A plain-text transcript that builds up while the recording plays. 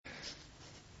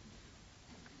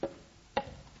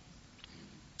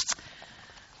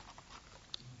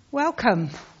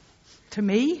Welcome to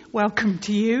me, welcome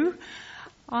to you.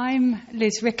 I'm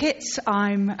Liz Ricketts,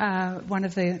 I'm one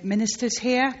of the ministers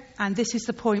here, and this is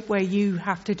the point where you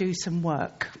have to do some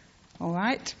work, all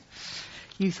right?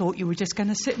 You thought you were just going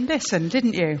to sit and listen,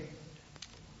 didn't you?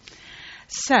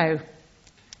 So,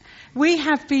 we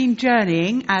have been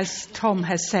journeying, as Tom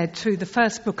has said, through the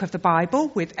first book of the Bible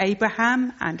with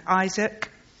Abraham and Isaac,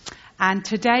 and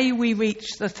today we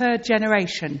reach the third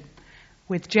generation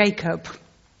with Jacob.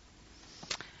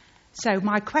 So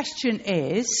my question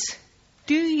is,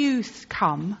 do you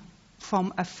come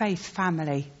from a faith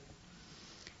family?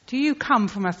 Do you come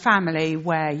from a family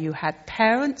where you had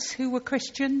parents who were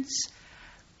Christians,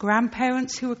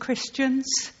 grandparents who were Christians?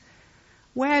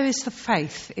 Where is the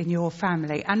faith in your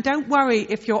family? And don't worry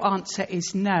if your answer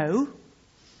is no,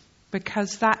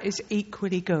 because that is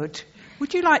equally good.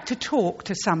 Would you like to talk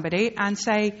to somebody and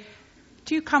say,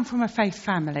 do you come from a faith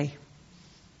family?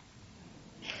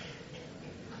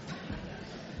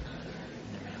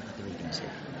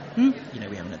 You know,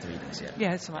 we haven't had the readings yet.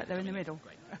 Yeah, it's all right. They're in the middle.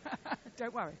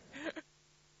 Don't worry.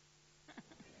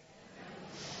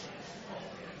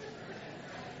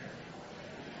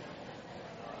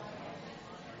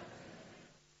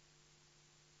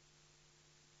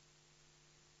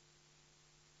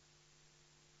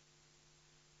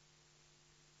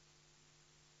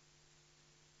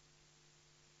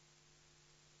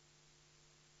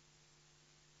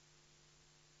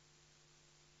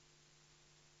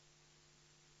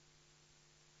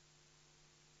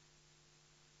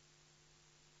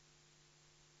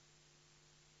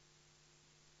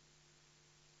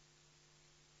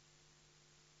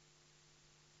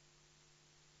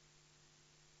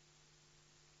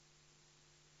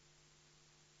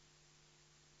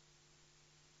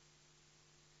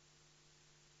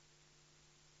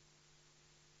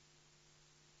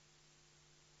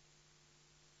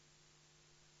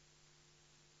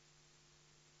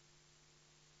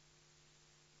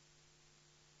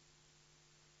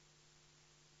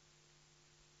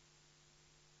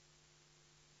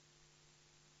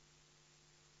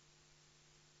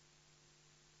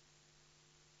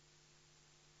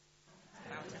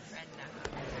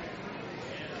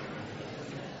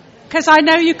 Because I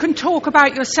know you can talk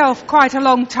about yourself quite a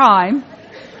long time.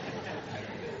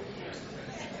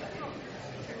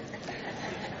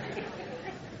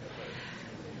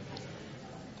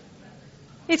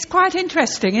 It's quite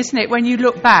interesting, isn't it, when you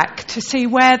look back to see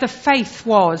where the faith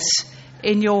was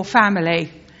in your family.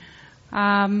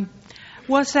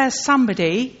 Was there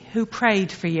somebody who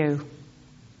prayed for you?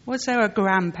 Was there a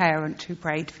grandparent who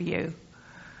prayed for you?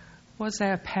 Was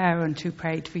there a parent who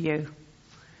prayed for you?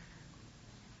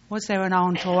 Was there an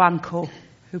aunt or uncle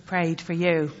who prayed for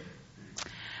you?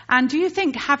 And do you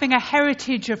think having a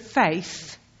heritage of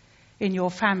faith in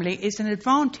your family is an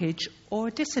advantage or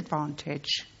a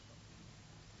disadvantage?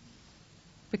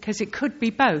 Because it could be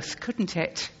both, couldn't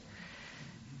it?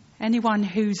 Anyone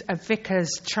who's a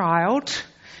vicar's child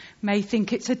may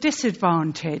think it's a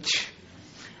disadvantage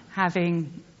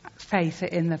having faith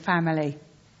in the family.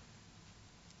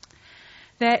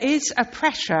 There is a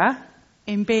pressure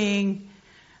in being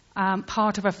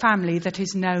part of a family that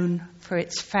is known for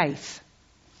its faith.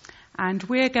 And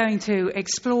we're going to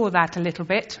explore that a little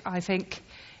bit, I think,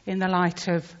 in the light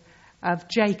of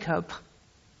Jacob.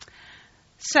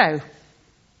 So,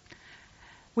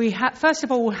 we first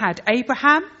of all had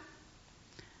Abraham.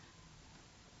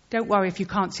 Don't worry if you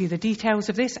can't see the details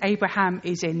of this. Abraham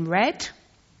is in red.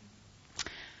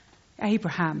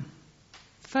 Abraham,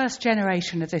 first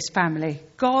generation of this family.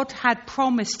 God had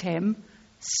promised him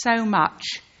so much.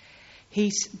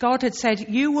 God had said,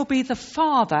 you will be the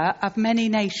father of many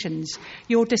nations.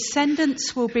 Your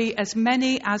descendants will be as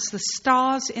many as the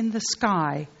stars in the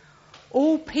sky.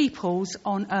 All peoples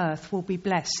on earth will be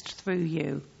blessed through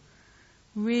you.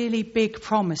 Really big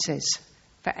promises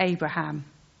for Abraham.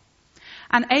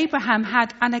 And Abraham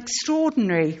had an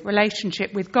extraordinary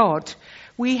relationship with God.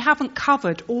 We haven't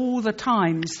covered all the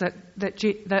times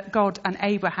that God and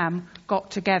Abraham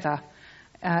got together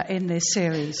in this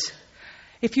series.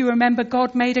 If you remember,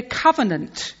 God made a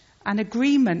covenant, an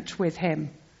agreement with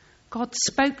him. God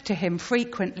spoke to him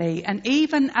frequently and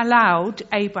even allowed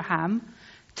Abraham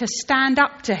to stand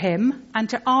up to him and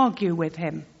to argue with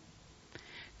him.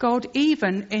 God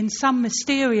even, in some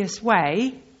mysterious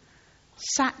way,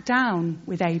 sat down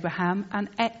with Abraham and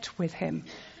ate with him.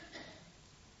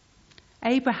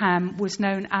 Abraham was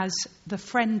known as the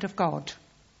friend of God.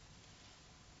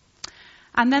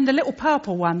 And then the little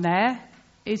purple one there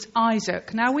is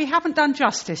Isaac. Now, we haven't done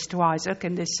justice to Isaac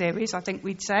in this series, I think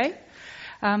we'd say,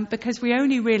 because we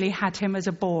only really had him as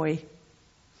a boy.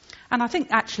 And I think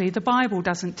actually the Bible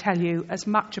doesn't tell you as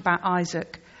much about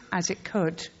Isaac as it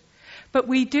could. But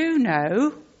we do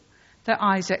know that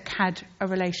Isaac had a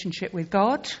relationship with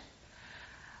God.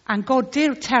 And God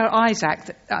did tell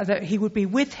Isaac that he would be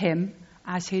with him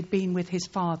as he'd been with his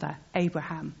father,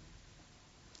 Abraham.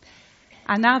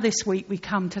 And now this week we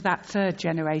come to that third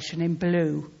generation in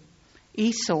blue,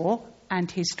 Esau and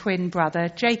his twin brother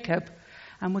Jacob.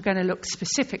 And we're going to look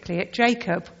specifically at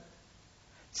Jacob.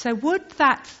 So would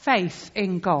that faith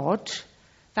in God,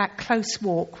 that close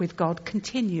walk with God,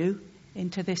 continue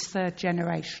into this third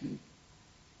generation?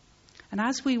 And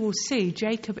as we will see,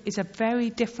 Jacob is a very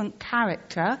different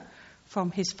character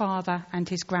from his father and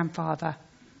his grandfather.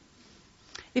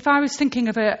 If I was thinking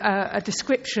of a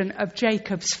description of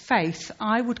Jacob's faith,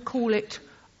 I would call it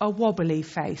a wobbly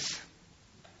faith.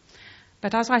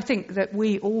 But as I think that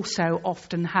we also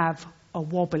often have a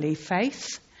wobbly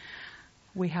faith,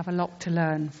 we have a lot to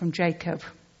learn from Jacob.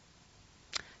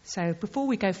 So before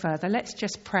we go further, let's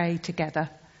just pray together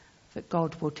that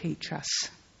God will teach us.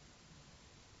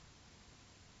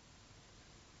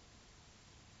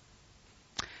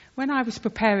 When I was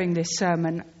preparing this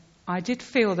sermon, I did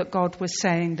feel that God was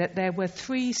saying that there were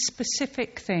 3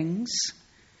 specific things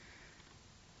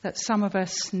that some of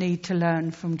us need to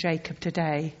learn from Jacob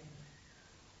today.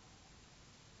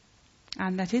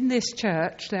 And that in this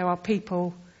church there are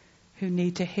people who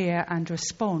need to hear and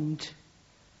respond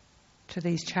to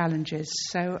these challenges.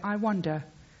 So I wonder,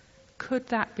 could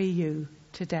that be you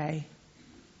today?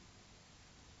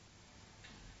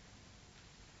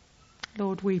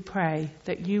 Lord, we pray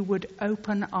that you would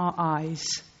open our eyes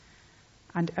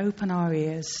and open our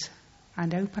ears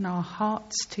and open our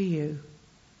hearts to you,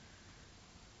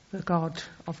 the God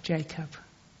of Jacob.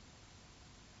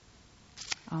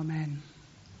 Amen.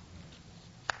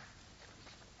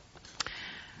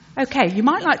 Okay, you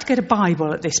might like to get a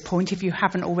Bible at this point if you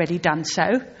haven't already done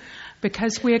so,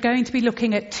 because we are going to be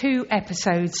looking at 2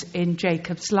 episodes in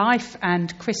Jacob's life,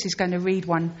 and Chris is going to read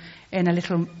one in a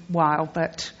little while,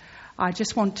 but I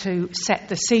just want to set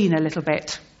the scene a little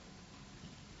bit.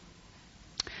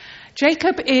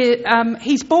 Jacob,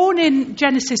 he's born in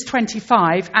Genesis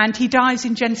 25 and he dies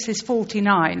in Genesis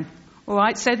 49. All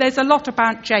right, so there's a lot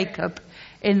about Jacob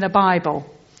in the Bible.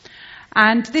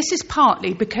 And this is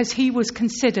partly because he was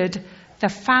considered the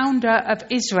founder of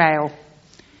Israel.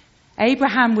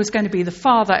 Abraham was going to be the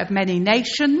father of many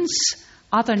nations.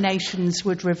 Other nations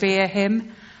would revere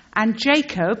him. And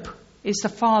Jacob is the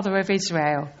father of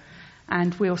Israel.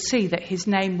 And we'll see that his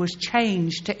name was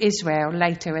changed to Israel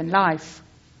later in life.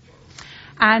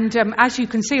 And as you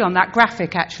can see on that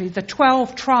graphic, actually, the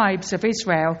 12 tribes of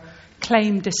Israel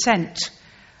claim descent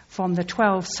from the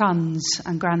 12 sons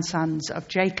and grandsons of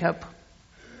Jacob.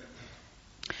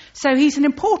 So he's an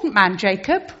important man,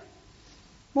 Jacob.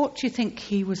 What do you think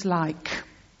he was like?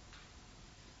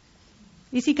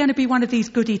 Is he going to be one of these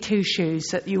goody two-shoes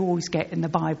that you always get in the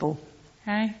Bible?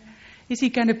 Eh? Is he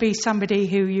going to be somebody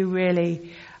who you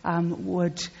really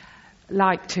would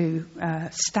like to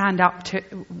stand up to,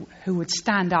 who would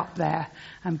stand up there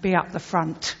and be up the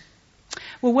front?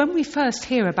 Well, when we first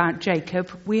hear about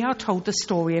Jacob, we are told the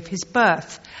story of his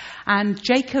birth. And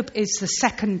Jacob is the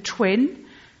second twin.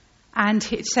 And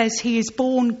it says he is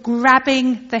born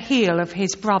grabbing the heel of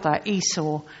his brother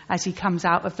Esau as he comes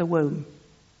out of the womb.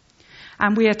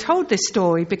 And we are told this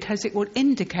story because it will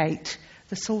indicate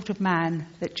the sort of man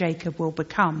that Jacob will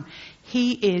become.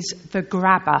 He is the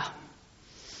grabber.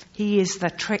 He is the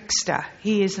trickster.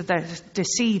 He is the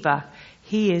deceiver.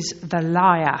 He is the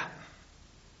liar.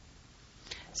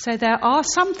 So there are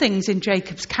some things in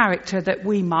Jacob's character that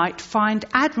we might find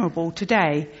admirable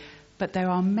today, but there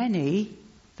are many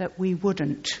that we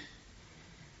wouldn't.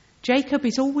 Jacob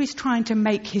is always trying to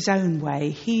make his own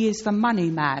way. He is the money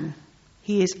man.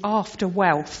 He is after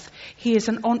wealth. He is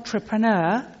an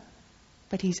entrepreneur,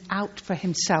 but he's out for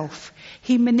himself.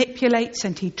 He manipulates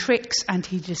and he tricks and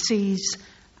he deceives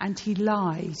and he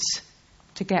lies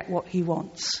to get what he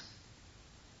wants.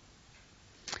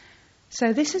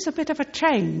 So this is a bit of a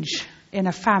change in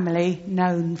a family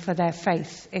known for their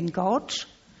faith in God.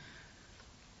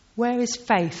 Where is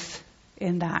faith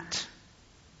in that?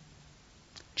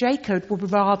 Jacob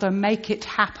would rather make it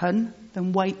happen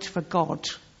than wait for God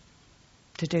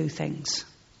to do things.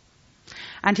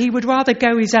 And he would rather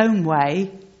go his own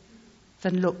way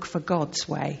than look for God's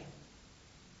way.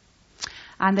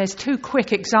 And there's 2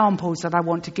 quick examples that I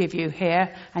want to give you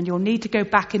here, and you'll need to go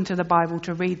back into the Bible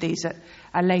to read these at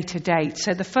a later date.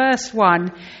 So the first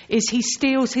one is he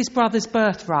steals his brother's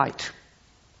birthright.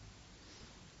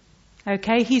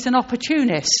 Okay, he's an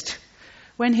opportunist.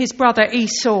 When his brother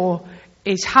Esau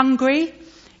is hungry,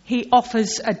 he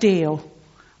offers a deal.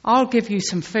 I'll give you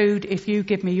some food if you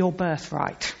give me your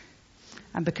birthright.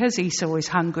 And because Esau is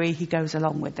hungry, he goes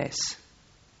along with this.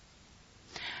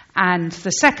 And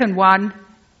the second one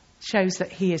shows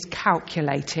that he is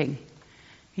calculating.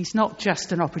 He's not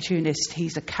just an opportunist,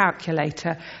 he's a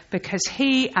calculator, because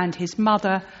he and his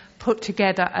mother put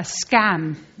together a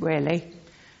scam, really,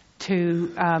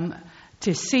 to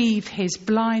deceive his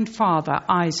blind father,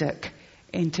 Isaac,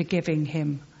 into giving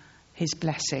him his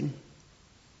blessing.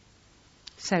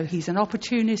 So he's an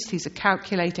opportunist, he's a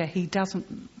calculator, it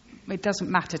doesn't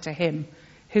matter to him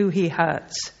who he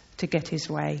hurts to get his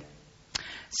way.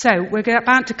 So we're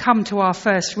about to come to our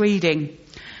first reading.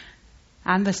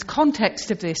 And the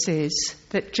context of this is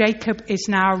that Jacob is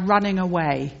now running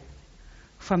away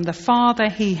from the father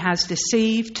he has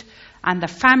deceived and the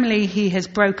family he has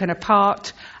broken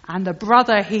apart and the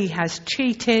brother he has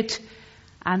cheated,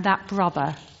 and that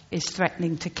brother is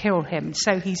threatening to kill him.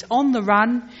 So he's on the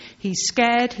run, he's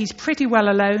scared, he's pretty well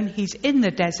alone, he's in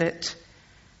the desert,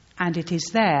 and it is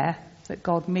there that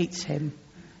God meets him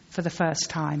for the first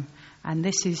time. And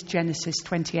this is Genesis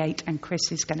 28, and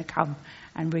Chris is going to come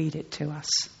and read it to us.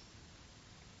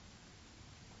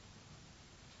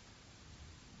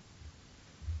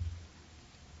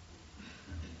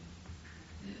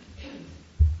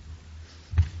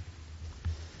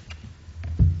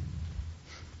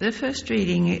 The first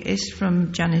reading is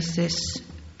from Genesis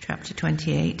chapter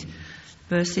 28,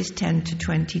 verses 10 to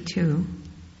 22.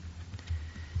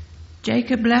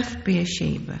 Jacob left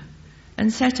Beersheba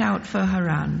and set out for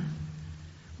Haran.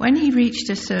 When he reached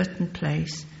a certain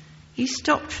place, he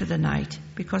stopped for the night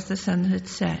because the sun had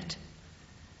set.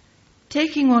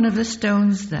 Taking one of the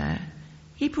stones there,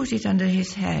 he put it under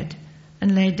his head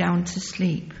and lay down to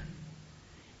sleep.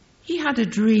 He had a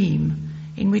dream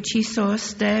in which he saw a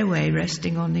stairway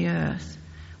resting on the earth,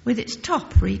 with its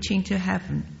top reaching to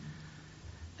heaven,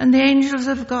 and the angels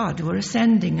of God were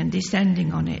ascending and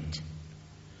descending on it.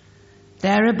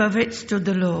 There above it stood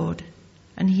the Lord,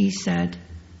 and he said,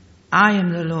 I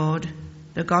am the Lord,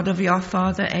 the God of your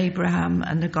father Abraham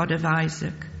and the God of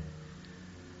Isaac.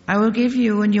 I will give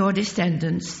you and your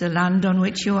descendants the land on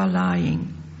which you are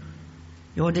lying.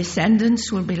 Your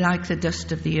descendants will be like the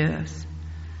dust of the earth,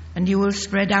 and you will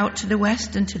spread out to the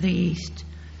west and to the east,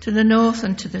 to the north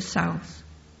and to the south.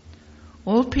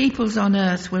 All peoples on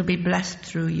earth will be blessed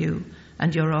through you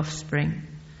and your offspring.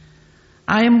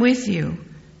 I am with you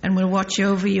and will watch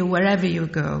over you wherever you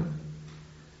go,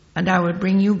 and I will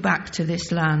bring you back to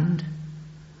this land.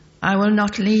 I will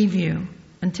not leave you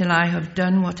until I have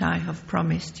done what I have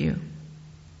promised you.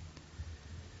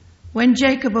 When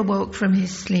Jacob awoke from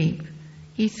his sleep,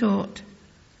 he thought,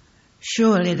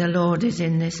 surely the Lord is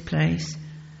in this place,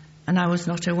 and I was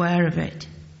not aware of it.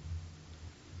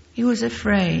 He was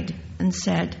afraid and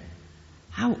said,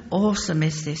 how awesome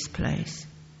is this place!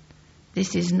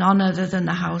 This is none other than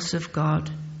the house of God.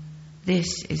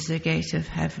 This is the gate of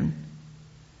heaven.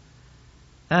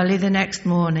 Early the next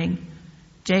morning,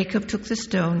 Jacob took the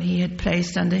stone he had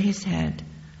placed under his head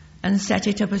and set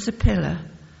it up as a pillar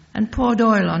and poured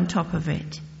oil on top of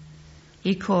it.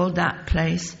 He called that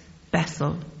place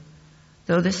Bethel,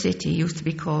 though the city used to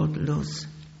be called Luz.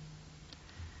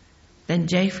 Then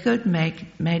Jacob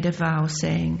made a vow,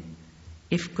 saying,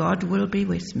 if God will be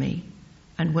with me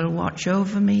and will watch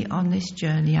over me on this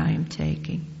journey I am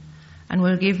taking, and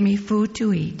will give me food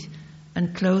to eat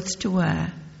and clothes to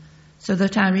wear, so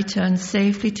that I return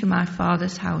safely to my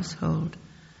father's household,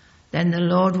 then the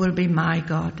Lord will be my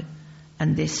God,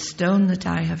 and this stone that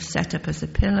I have set up as a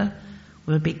pillar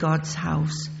will be God's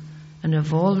house, and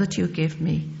of all that you give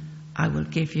me, I will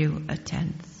give you a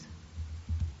tenth.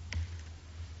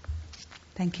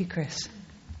 Thank you, Chris.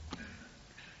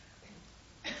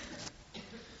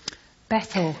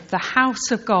 Bethel, the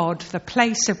house of God, the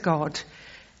place of God.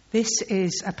 This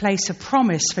is a place of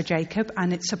promise for Jacob,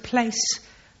 and it's a place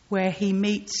where he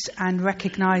meets and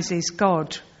recognizes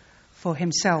God for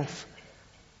himself.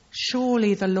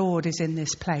 Surely the Lord is in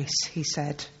this place, he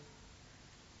said.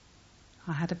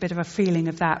 I had a bit of a feeling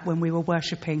of that when we were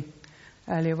worshipping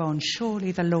earlier on.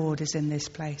 Surely the Lord is in this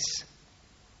place.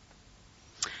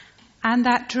 And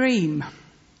that dream.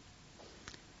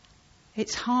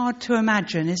 It's hard to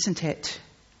imagine, isn't it?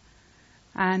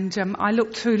 And I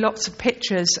looked through lots of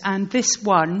pictures, and this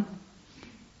one,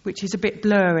 which is a bit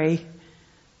blurry,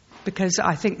 because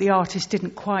I think the artist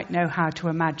didn't quite know how to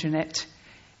imagine it,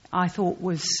 I thought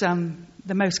was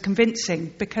the most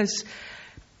convincing, because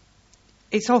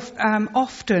it's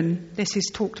often this is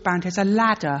talked about as a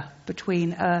ladder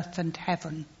between earth and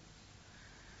heaven,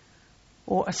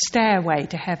 or a stairway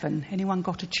to heaven. Anyone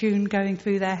got a tune going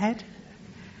through their head?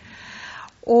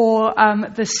 Or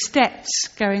the steps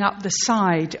going up the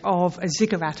side of a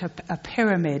ziggurat, a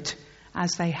pyramid,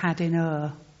 as they had in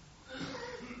Ur.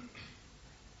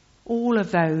 All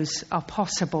of those are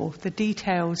possible. The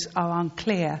details are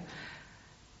unclear.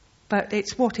 But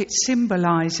it's what it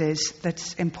symbolises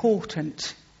that's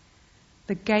important.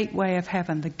 The gateway of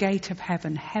heaven, the gate of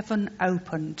heaven, heaven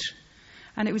opened.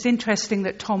 And it was interesting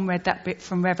that Tom read that bit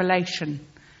from Revelation,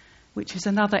 which is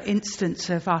another instance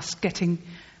of us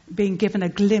being given a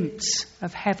glimpse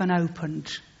of heaven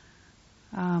opened.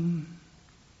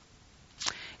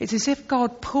 It's as if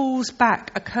God pulls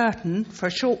back a curtain for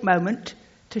a short moment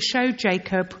to show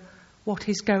Jacob what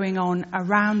is going on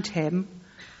around him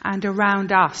and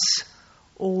around us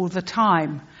all the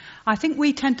time. I think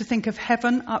we tend to think of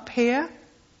heaven up here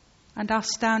and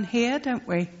us down here, don't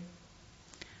we?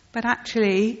 But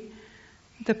actually,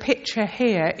 the picture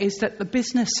here is that the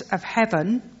business of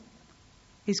heaven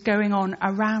is going on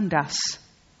around us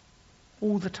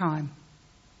all the time.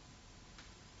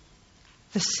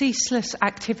 The ceaseless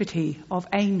activity of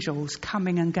angels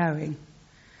coming and going.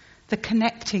 The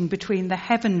connecting between the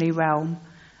heavenly realm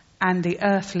and the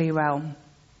earthly realm.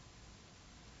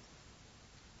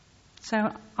 So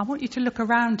I want you to look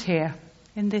around here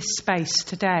in this space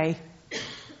today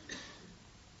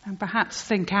and perhaps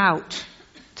think out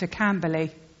to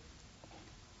Camberley.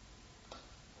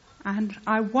 And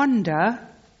I wonder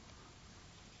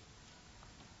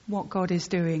what God is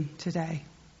doing today.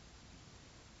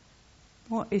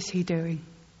 What is he doing?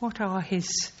 What are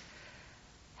his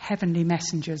heavenly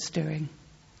messengers doing?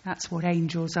 That's what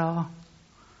angels are.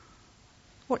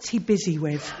 What's he busy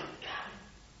with?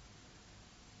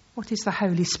 What is the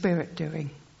Holy Spirit doing?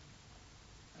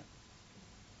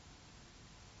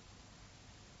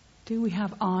 Do we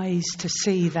have eyes to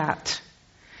see that?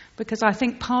 Because I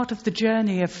think part of the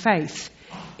journey of faith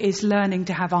is learning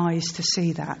to have eyes to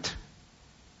see that.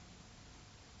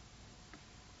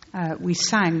 We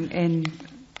sang in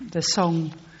the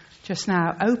song just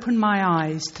now, "Open my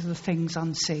eyes to the things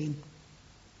unseen."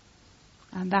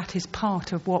 And that is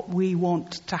part of what we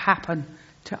want to happen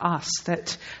to us,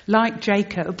 that like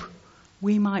Jacob,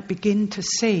 we might begin to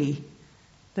see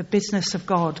the business of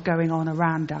God going on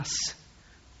around us.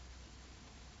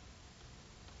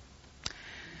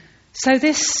 So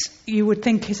this, you would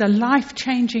think, is a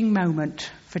life-changing moment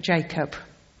for Jacob.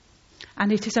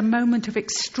 And it is a moment of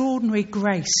extraordinary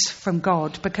grace from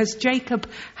God, because Jacob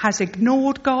has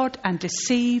ignored God and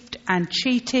deceived and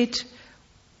cheated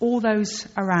all those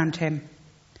around him.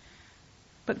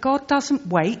 But God doesn't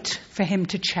wait for him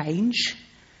to change.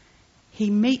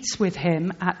 He meets with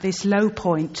him at this low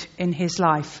point in his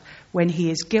life, when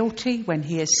he is guilty, when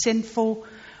he is sinful,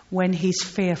 when he's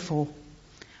fearful.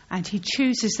 And he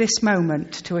chooses this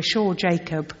moment to assure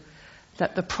Jacob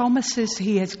that the promises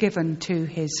he has given to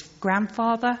his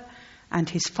grandfather and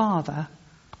his father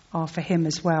are for him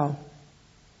as well.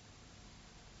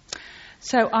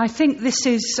 So I think this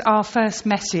is our first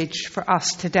message for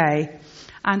us today.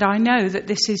 And I know that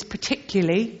this is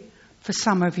particularly for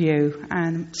some of you.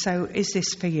 And so is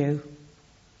this for you?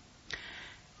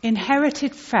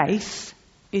 Inherited faith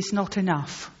is not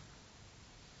enough.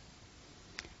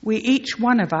 We, each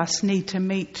one of us, need to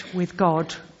meet with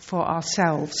God for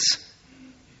ourselves.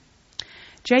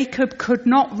 Jacob could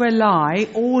not rely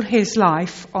all his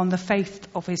life on the faith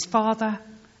of his father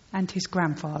and his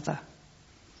grandfather.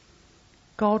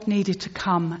 God needed to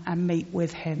come and meet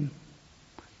with him.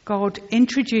 God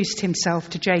introduced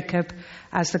himself to Jacob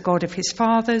as the God of his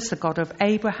fathers, the God of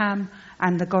Abraham,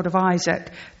 and the God of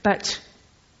Isaac. But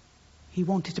he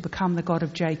wanted to become the God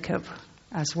of Jacob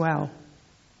as well.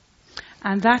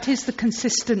 And that is the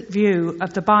consistent view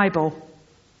of the Bible.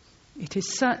 It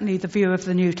is certainly the view of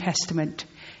the New Testament.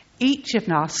 Each of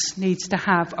us needs to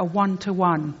have a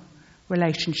one-to-one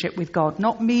relationship with God,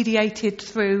 not mediated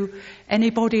through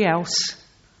anybody else.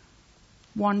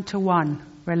 One-to-one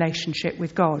relationship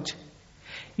with God.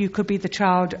 You could be the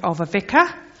child of a vicar,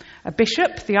 a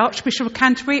bishop, the Archbishop of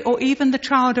Canterbury, or even the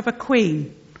child of a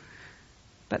queen.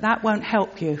 But that won't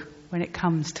help you when it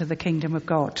comes to the kingdom of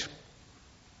God.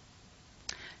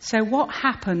 So what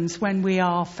happens when we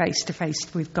are face to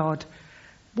face with God?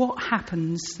 What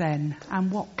happens then, and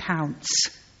what counts?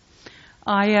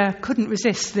 I couldn't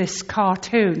resist this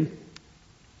cartoon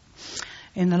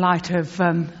in the light of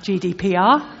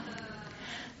GDPR.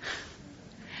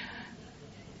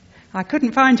 I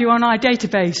couldn't find you on our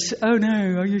database. Oh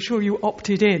no, are you sure you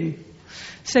opted in?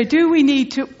 So do we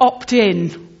need to opt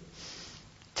in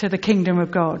to the kingdom of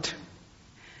God?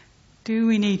 Do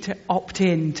we need to opt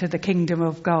in to the kingdom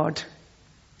of God?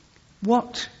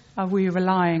 What are we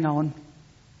relying on?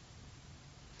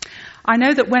 I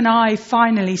know that when I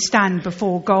finally stand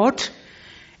before God,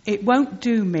 it won't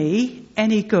do me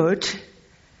any good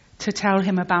to tell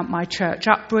him about my church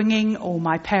upbringing or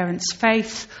my parents'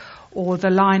 faith or the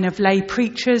line of lay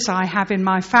preachers I have in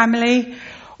my family,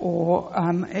 or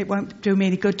it won't do me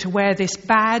any good to wear this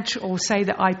badge or say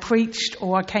that I preached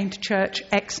or I came to church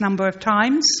X number of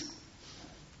times.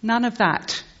 None of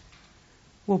that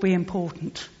will be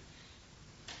important.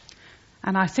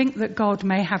 And I think that God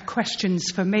may have questions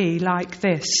for me like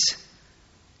this.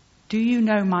 Do you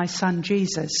know my son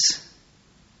Jesus?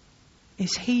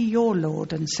 Is he your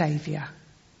Lord and Saviour?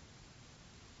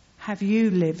 Have you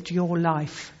lived your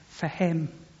life for him?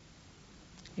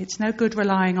 It's no good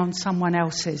relying on someone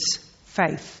else's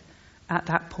faith at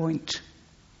that point.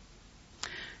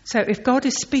 So if God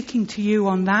is speaking to you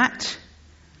on that,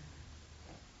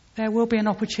 there will be an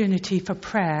opportunity for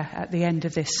prayer at the end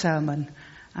of this sermon.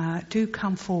 Do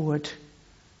come forward.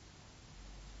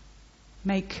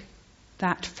 Make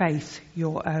that faith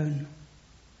your own.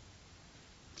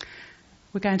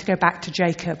 We're going to go back to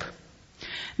Jacob.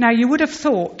 Now, you would have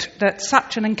thought that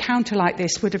such an encounter like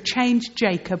this would have changed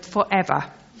Jacob forever,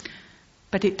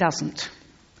 but it doesn't.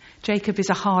 Jacob is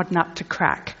a hard nut to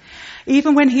crack.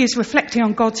 Even when he is reflecting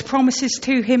on God's promises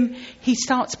to him, he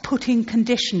starts putting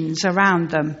conditions around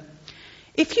them.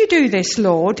 If you do this,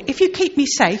 Lord, if you keep me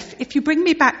safe, if you bring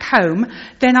me back home,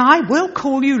 then I will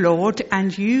call you Lord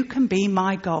and you can be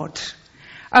my God.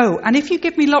 Oh, and if you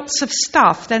give me lots of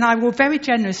stuff, then I will very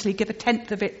generously give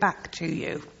 1/10 of it back to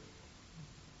you.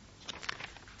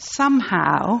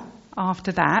 Somehow,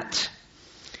 after that,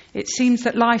 it seems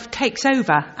that life takes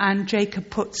over and Jacob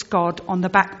puts God on the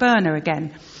back burner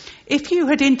again. If you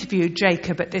had interviewed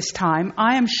Jacob at this time,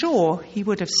 I am sure he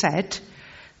would have said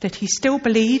that he still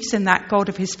believes in that God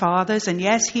of his fathers, and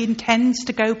yes, he intends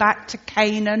to go back to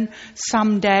Canaan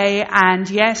someday, and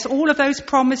yes, all of those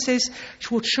promises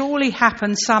will surely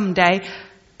happen someday,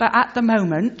 but at the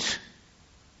moment,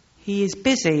 he is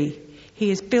busy.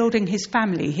 He is building his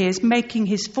family. He is making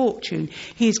his fortune.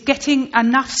 He is getting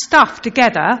enough stuff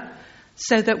together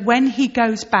so that when he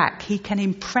goes back, he can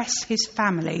impress his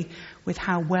family with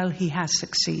how well he has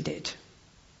succeeded.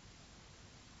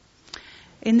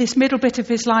 In this middle bit of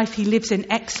his life, he lives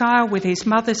in exile with his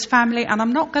mother's family. And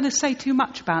I'm not going to say too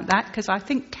much about that because I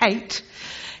think Kate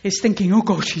is thinking, oh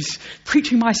gosh, she's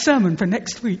preaching my sermon for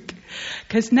next week.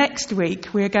 Because next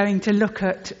week we're going to look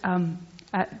at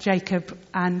Jacob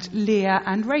and Leah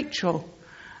and Rachel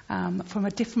from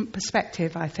a different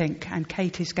perspective, I think. And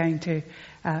Kate is going to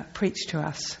preach to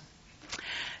us.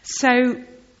 So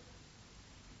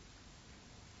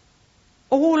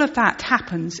all of that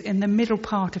happens in the middle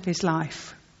part of his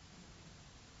life.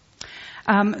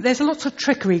 There's lots of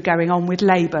trickery going on with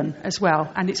Laban as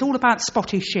well, and it's all about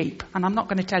spotty sheep. And I'm not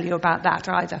going to tell you about that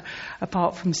either,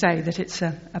 apart from say that it's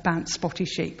about spotty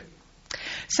sheep.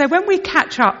 So when we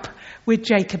catch up with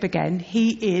Jacob again,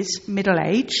 he is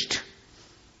middle-aged.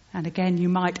 And again, you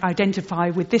might identify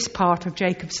with this part of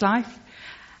Jacob's life,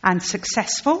 and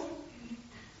successful.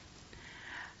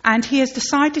 And he has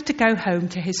decided to go home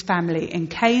to his family in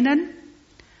Canaan,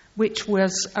 which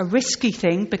was a risky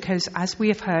thing because, as we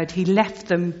have heard, he left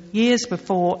them years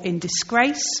before in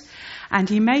disgrace, and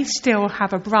he may still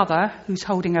have a brother who's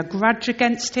holding a grudge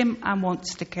against him and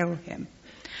wants to kill him.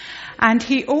 And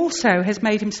he also has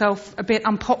made himself a bit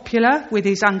unpopular with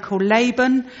his uncle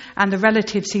Laban and the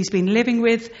relatives he's been living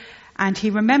with, and he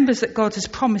remembers that God has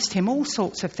promised him all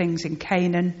sorts of things in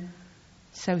Canaan,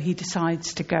 so he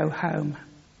decides to go home.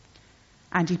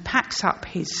 And he packs up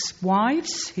his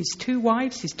wives, his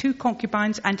two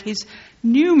concubines, and his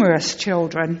numerous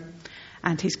children,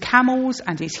 and his camels,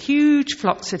 and his huge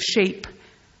flocks of sheep,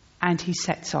 and he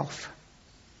sets off.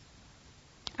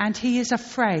 And he is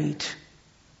afraid.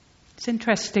 It's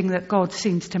interesting that God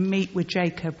seems to meet with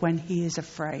Jacob when he is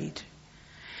afraid.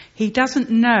 He doesn't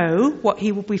know what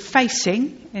he will be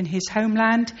facing in his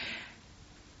homeland.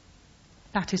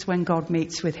 That is when God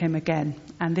meets with him again.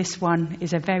 And this one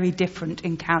is a very different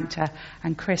encounter.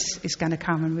 And Chris is going to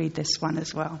come and read this one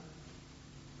as well.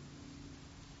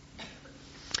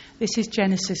 This is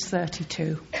Genesis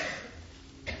 32.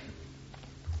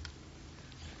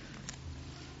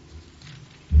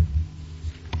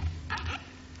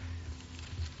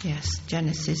 Yes,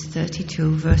 Genesis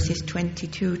 32, verses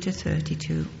 22 to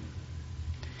 32.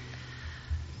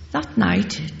 That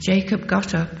night Jacob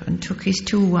got up and took his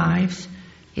 2 wives,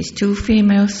 his 2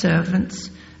 female servants,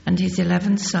 and his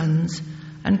 11 sons,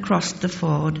 and crossed the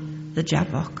ford, the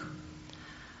Jabbok.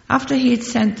 After he had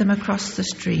sent them across the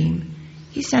stream,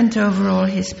 he sent over all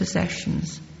his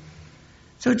possessions.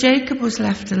 So Jacob was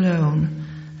left alone,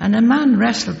 and a man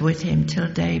wrestled with him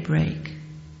till daybreak.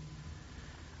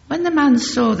 When the man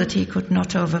saw that he could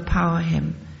not overpower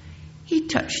him, he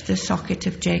touched the socket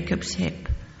of Jacob's hip,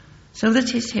 so that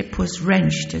his hip was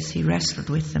wrenched as he wrestled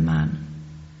with the man.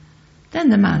 Then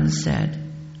the man said,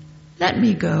 "Let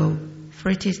me go, for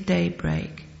it is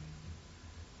daybreak."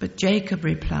 But Jacob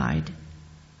replied,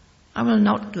 "I will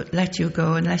not let you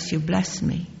go unless you bless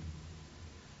me."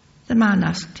 The man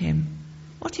asked him,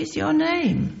 "What is your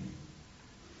name?"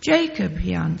 "Jacob,"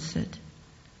 he answered.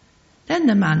 Then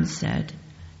the man said,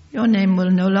 "Your name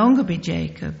will no longer be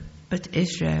Jacob, but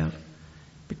Israel,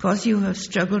 because you have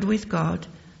struggled with God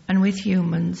and with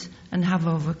humans and have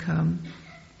overcome."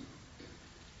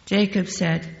 Jacob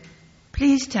said,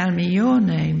 "Please tell me your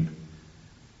name."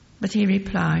 But he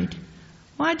replied,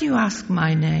 "Why do you ask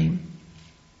my name?"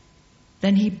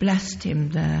 Then he blessed him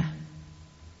there.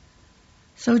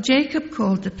 So Jacob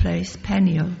called the place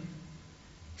Peniel,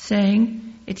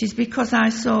 saying, "It is because I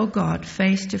saw God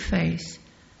face to face,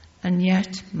 and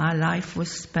yet my life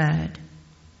was spared."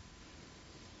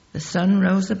 The sun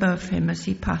rose above him as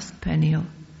he passed Peniel,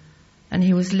 and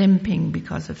he was limping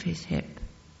because of his hip.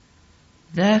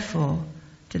 Therefore,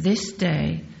 to this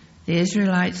day, the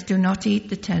Israelites do not eat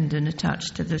the tendon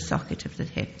attached to the socket of the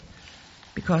hip,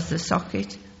 because the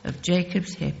socket of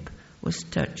Jacob's hip was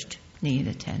touched near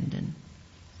the tendon.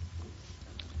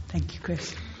 Thank you,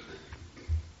 Chris.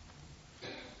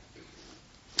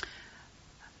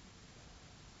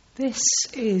 This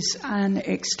is an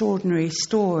extraordinary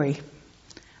story,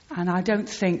 and I don't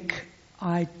think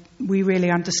we really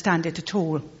understand it at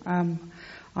all.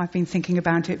 I've been thinking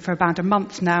about it for about a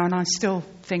month now, and I still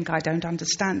think I don't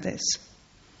understand this.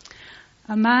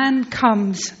 A man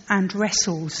comes and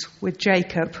wrestles with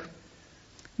Jacob.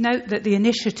 Note that the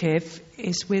initiative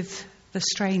is with the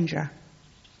stranger.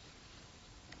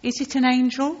 Is it an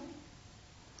angel?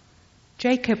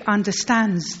 Jacob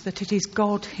understands that it is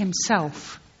God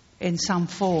himself in some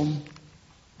form.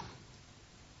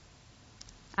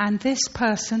 And this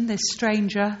person, this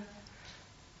stranger,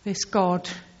 this God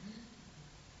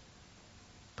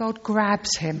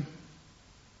grabs him.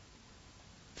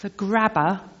 The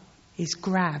grabber is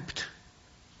grabbed.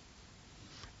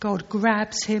 God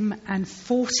grabs him and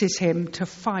forces him to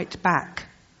fight back,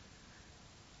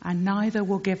 and neither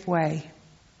will give way.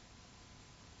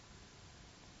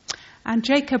 And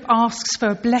Jacob asks for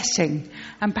a blessing,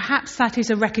 and perhaps that is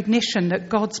a recognition that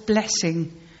God's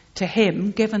blessing to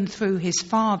him, given through his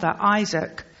father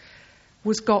Isaac,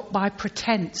 was got by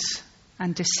pretense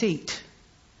and deceit.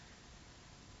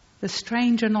 The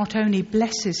stranger not only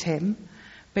blesses him,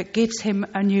 but gives him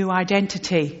a new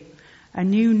identity, a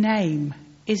new name,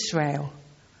 Israel,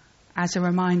 as a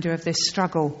reminder of this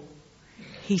struggle.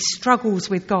 He struggles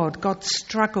with God.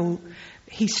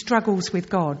 He struggles with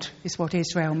God is what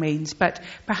Israel means, but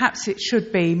perhaps it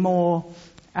should be more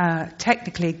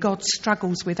technically, God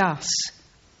struggles with us.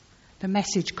 The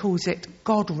Message calls it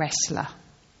God wrestler.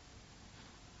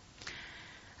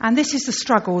 And this is the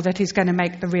struggle that is going to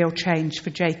make the real change for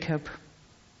Jacob.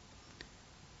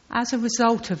 As a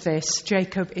result of this,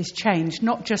 Jacob is changed,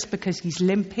 not just because he's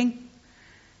limping,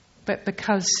 but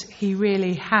because he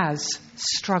really has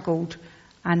struggled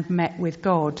and met with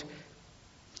God.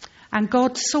 And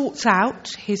God sorts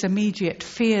out his immediate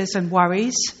fears and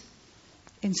worries.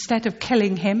 Instead of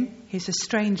killing him, his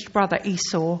estranged brother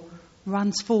Esau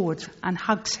runs forward and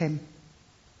hugs him.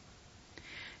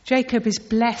 Jacob is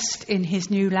blessed in his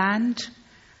new land,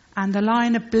 and the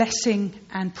line of blessing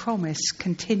and promise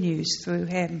continues through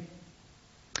him.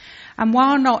 And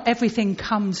while not everything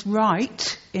comes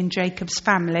right in Jacob's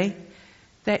family,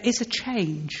 there is a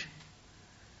change.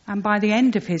 And by the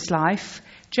end of his life,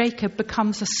 Jacob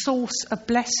becomes a source of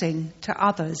blessing to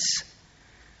others.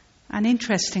 And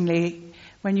interestingly,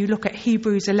 when you look at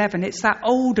Hebrews 11, it's that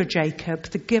older Jacob,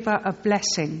 the giver of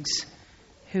blessings,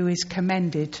 who is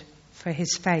commended for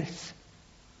his faith.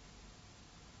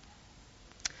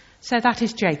 So that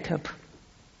is Jacob.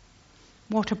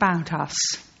 What about us?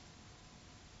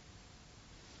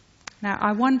 Now,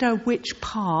 I wonder which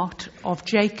part of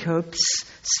Jacob's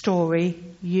story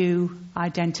you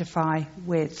identify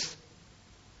with.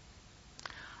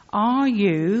 Are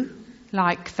you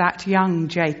like that young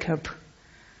Jacob,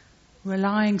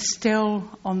 relying still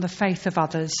on the faith of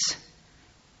others?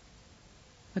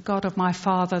 The God of my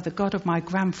father, the God of my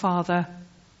grandfather,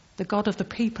 the God of the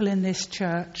people in this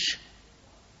church,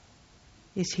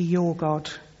 is he your God?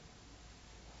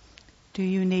 Do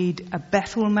you need a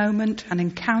Bethel moment, an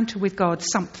encounter with God,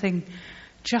 something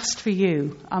just for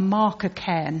you, a marker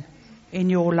cairn in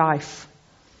your life?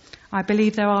 I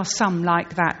believe there are some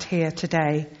like that here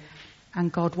today, and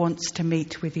God wants to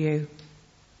meet with you.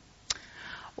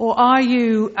 Or are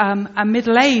you a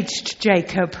middle-aged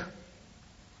Jacob,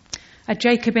 a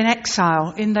Jacob in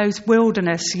exile in those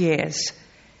wilderness years.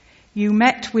 You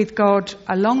met with God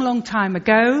a long, long time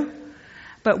ago,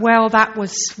 but that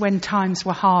was when times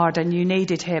were hard and you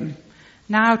needed him.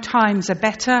 Now times are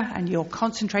better and you're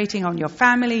concentrating on your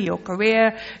family, your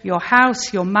career, your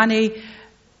house, your money,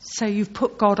 so you've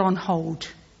put God on hold.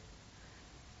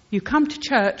 You come to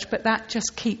church, but that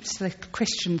just keeps the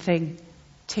Christian thing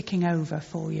ticking over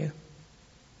for you.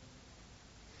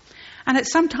 And at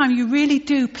some time you really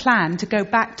do plan to go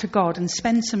back to God and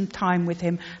spend some time with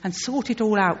him and sort it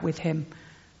all out with him,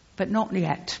 but not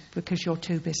yet because you're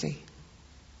too busy.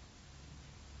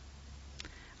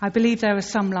 I believe there are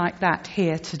some like that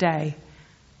here today,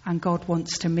 and God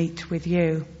wants to meet with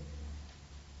you.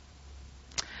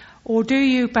 Or do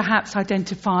you perhaps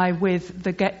identify with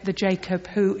the Jacob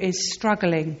who is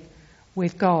struggling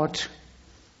with God?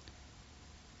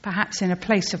 Perhaps in a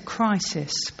place of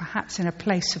crisis, perhaps in a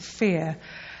place of fear,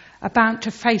 about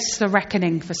to face the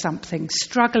reckoning for something,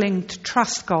 struggling to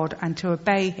trust God and to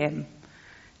obey him,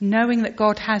 knowing that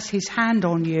God has his hand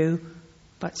on you,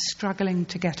 but struggling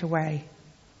to get away.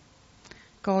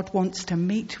 God wants to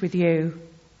meet with you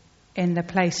in the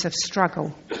place of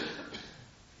struggle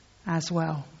as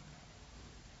well.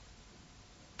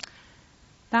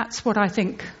 That's what I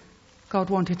think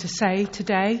God wanted to say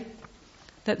today,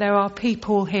 that there are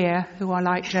people here who are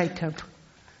like Jacob.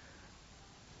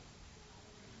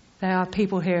 There are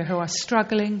people here who are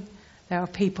struggling. There are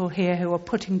people here who are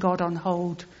putting God on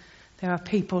hold. There are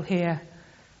people here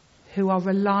who are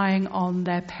relying on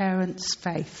their parents'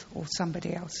 faith or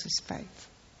somebody else's faith.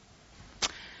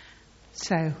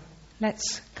 So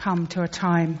let's come to a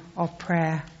time of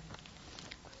prayer.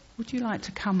 Would you like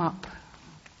to come up?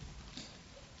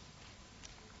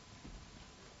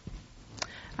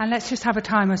 And let's just have a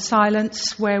time of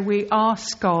silence where we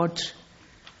ask God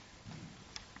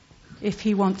if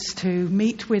he wants to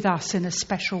meet with us in a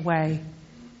special way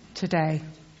today.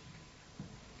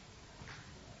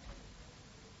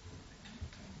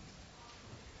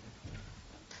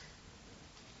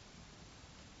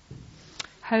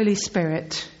 Holy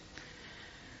Spirit,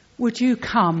 would you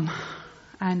come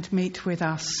and meet with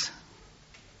us?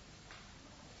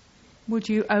 Would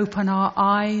you open our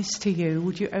eyes to you?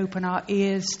 Would you open our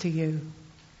ears to you?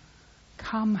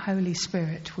 Come, Holy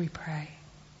Spirit, we pray.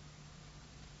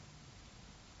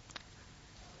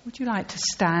 Would you like to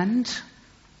stand?